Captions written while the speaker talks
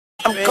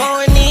I'm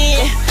going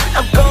in,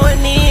 I'm going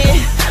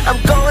in,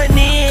 I'm going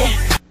in.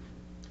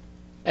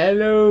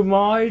 Hello,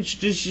 Marge.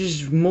 This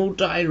is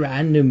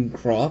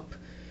MultiRandomCrap.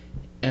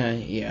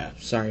 Yeah,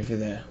 sorry for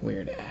the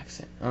weird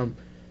accent.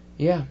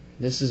 Yeah,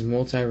 this is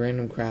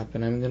MultiRandomCrap,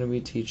 and I'm gonna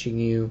be teaching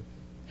you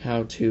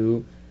how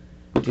to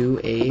do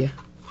a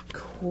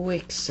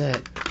quick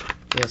set.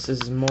 Yes,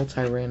 this is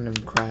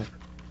MultiRandomCrap,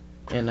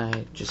 and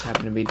I just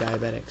happen to be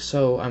diabetic,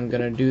 so I'm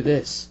gonna do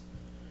this.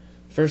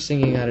 First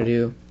thing you gotta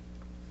do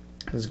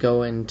is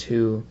go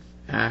into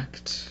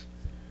Act,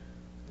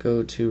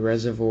 go to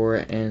Reservoir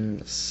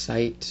and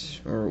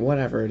Site, or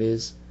whatever it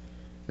is,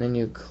 then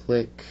you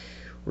click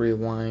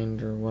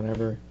Rewind or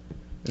whatever,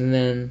 and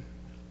then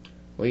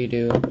what you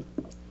do,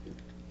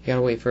 you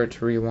gotta wait for it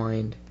to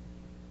rewind.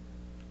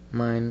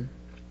 Mine,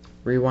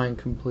 Rewind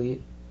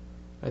Complete,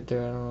 right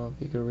there. I don't know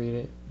if you can read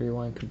it.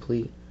 Rewind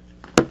Complete.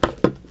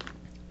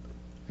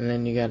 And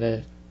then you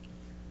gotta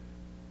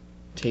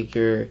take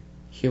your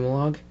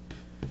Humalog,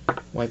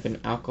 wipe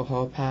an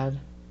alcohol pad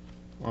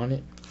on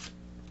it,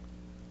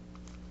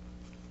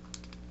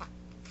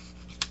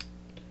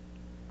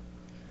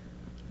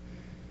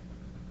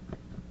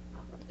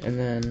 and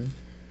then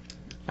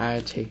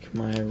I take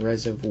my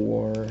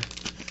reservoir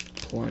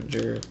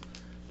plunger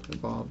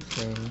bob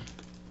thing,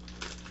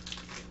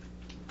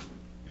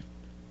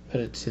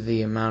 put it to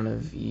the amount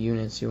of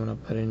units you want to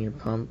put in your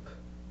pump.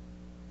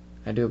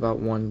 I do about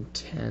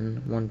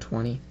 110,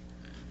 120.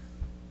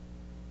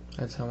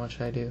 That's how much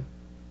I do.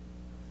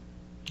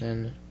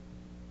 Then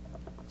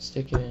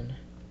stick it in.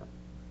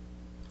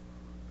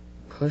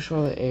 Push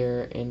all the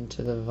air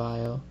into the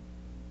vial.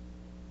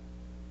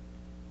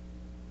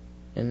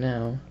 And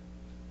now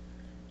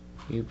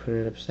you put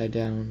it upside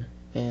down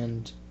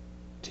and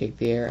take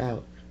the air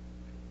out.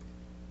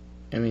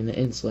 I mean the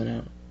insulin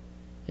out,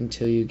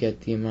 until you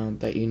get the amount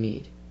that you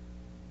need.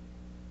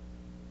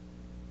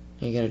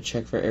 And you gotta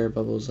check for air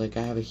bubbles. Like,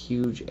 I have a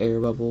huge air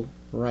bubble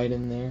right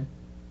in there.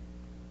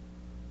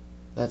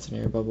 That's an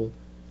air bubble.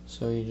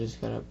 So you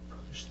just gotta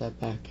push that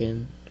back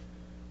in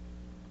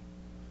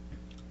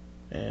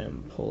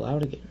and pull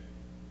out again.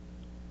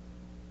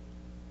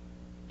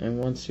 And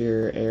once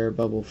you're air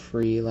bubble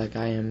free, like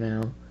I am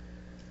now,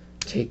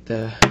 take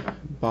the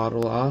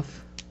bottle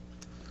off,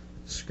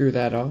 screw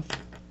that off,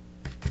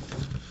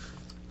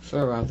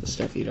 throw out the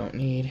stuff you don't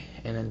need,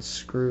 and then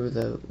screw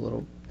the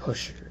little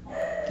pusher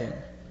thing.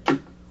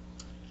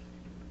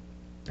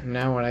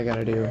 Now what I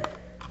gotta do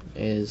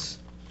is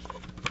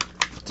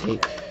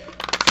take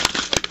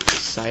the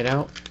side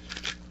out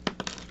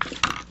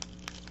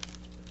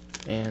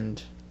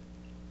and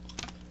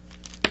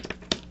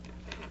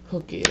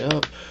hook it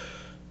up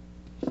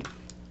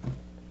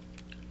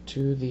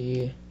to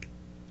the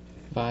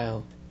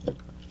vial, and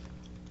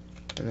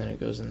then it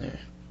goes in there.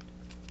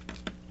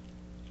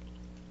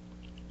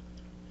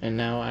 And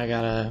now I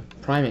gotta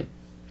prime it.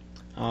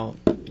 I'll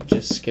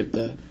just skip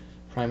the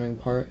priming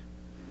part,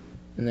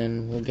 and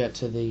then we'll get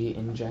to the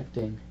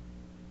injecting.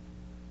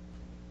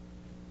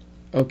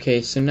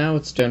 Okay, so now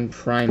it's done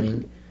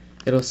priming.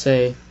 It'll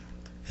say,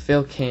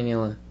 fill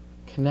cannula,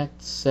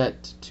 connect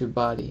set to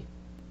body.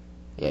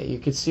 Yeah, you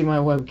can see my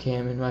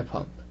webcam in my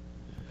pump.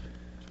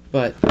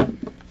 But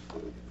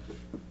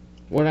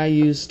what I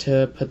use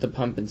to put the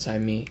pump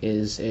inside me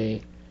is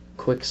a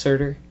quick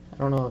inserter. I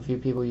don't know if you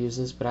people use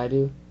this, but I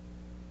do.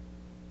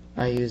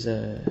 I use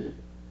a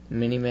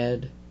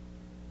Minimed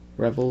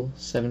Revel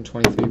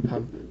 723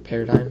 pump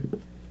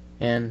paradigm,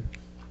 and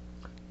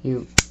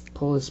you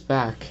pull this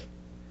back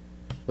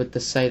with the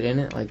sight in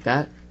it like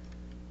that,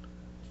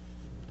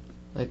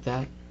 right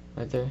there,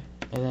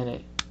 and then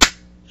it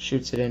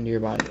shoots it into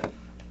your body.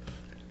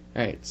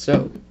 Alright,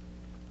 so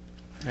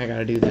I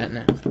gotta do that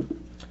now.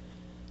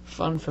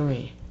 Fun for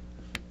me.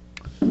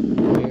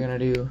 What you're gonna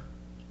do,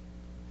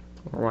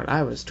 or what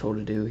I was told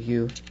to do,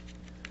 you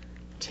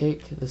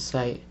take the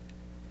sight,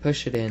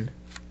 push it in,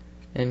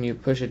 and you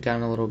push it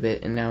down a little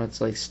bit, and now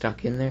it's like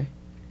stuck in there.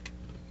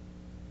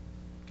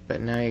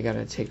 But now you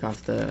gotta take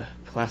off the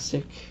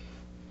plastic.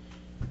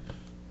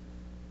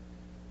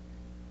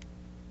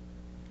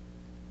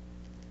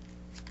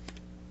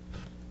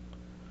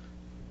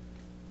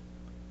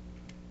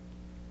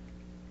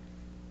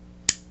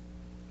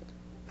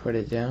 Put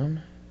it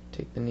down,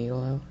 take the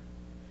needle out,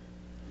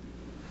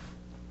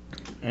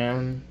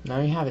 and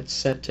now you have it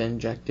set to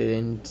inject it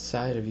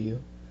inside of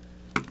you.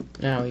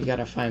 Now you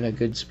gotta find a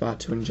good spot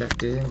to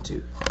inject it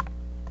into.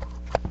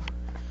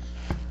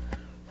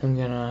 I'm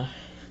gonna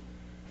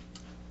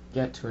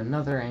get to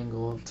another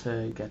angle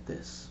to get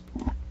this.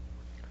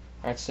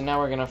 Alright, so now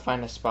we're gonna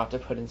find a spot to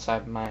put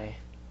inside my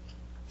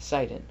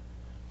sight in.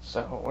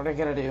 So what I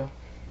gotta do,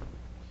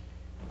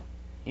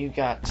 you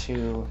got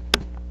to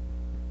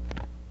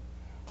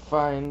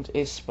find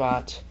a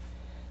spot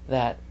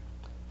that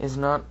is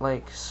not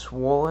like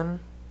swollen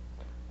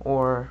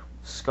or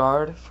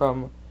scarred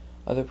from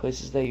other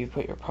places that you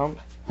put your pump.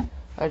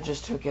 I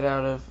just took it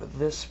out of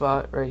this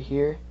spot right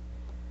here,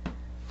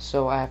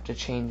 so I have to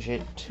change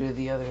it to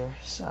the other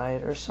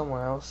side or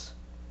somewhere else,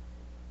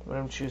 but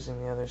I'm choosing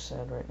the other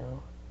side right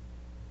now.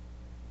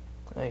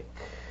 Like,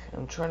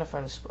 I'm trying to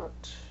find a spot.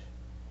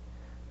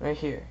 Right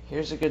here.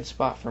 Here's a good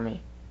spot for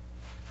me.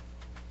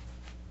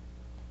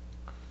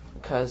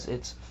 Because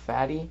it's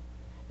fatty.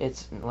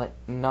 It's like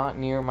not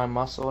near my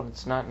muscle, and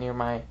it's not near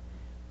my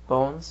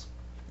bones,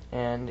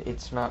 and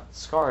it's not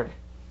scarred.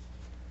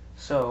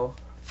 So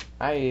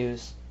I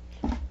use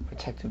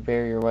protective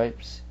barrier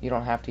wipes. You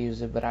don't have to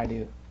use it, but I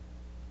do.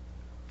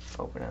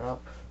 Open it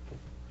up.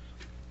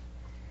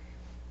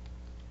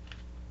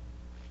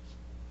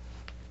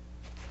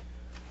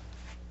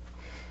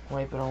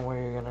 Wipe it on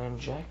where you're gonna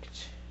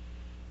inject.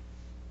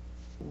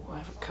 Ooh, I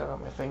have a cut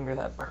on my finger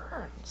that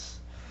burns.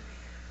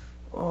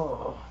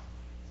 Oh,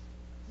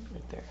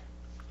 right there.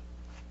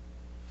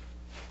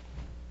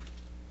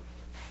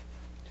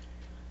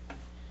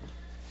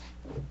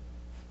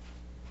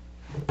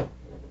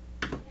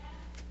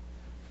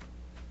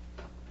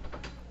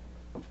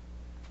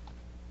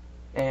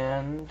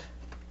 And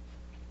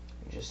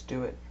you just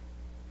do it.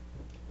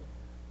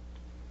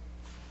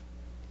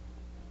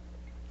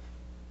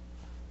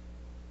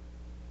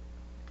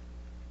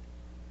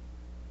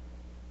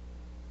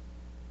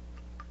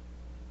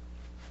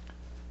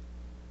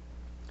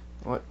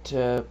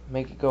 To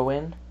make it go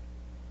in,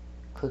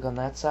 click on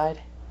that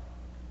side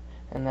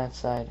and that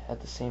side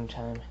at the same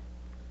time.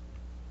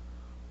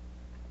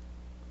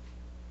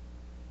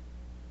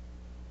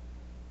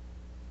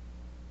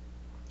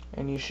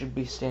 And you should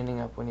be standing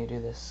up when you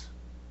do this.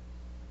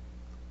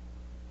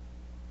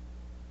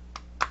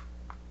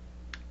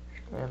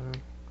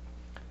 And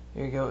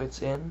here you go,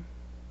 it's in.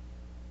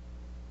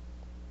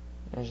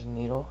 There's a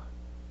needle.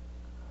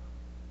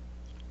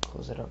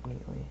 Close it up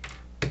neatly.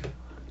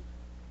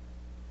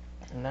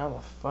 And now the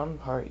fun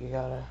part, you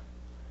gotta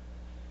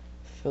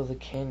fill the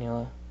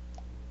cannula.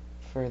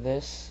 For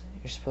this,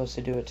 you're supposed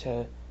to do it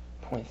to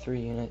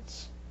 0.3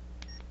 units.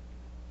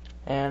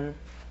 And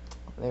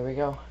there we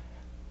go.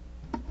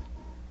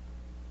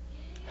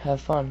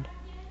 Have fun.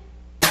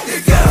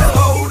 You gotta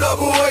hold up,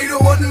 wait a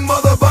 1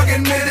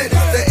 motherfucking minute.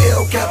 The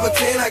El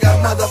Capitan, I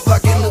got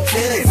motherfucking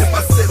lieutenants. If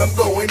I said I'm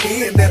going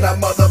in, then I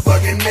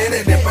motherfucking meant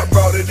it. If I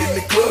brought it in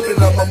the club,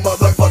 then I'm a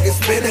motherfucking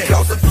spin it.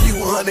 Cost a few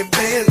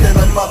 $100, then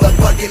I'm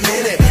motherfucking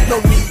in it. No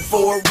need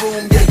for a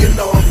room, yeah, you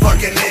know I'm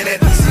fucking in it.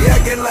 She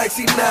acting like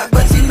she not,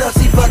 but she knows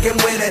she fucking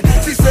with it.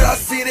 She said I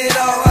seen it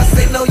all, I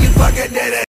say no, you fucking did it.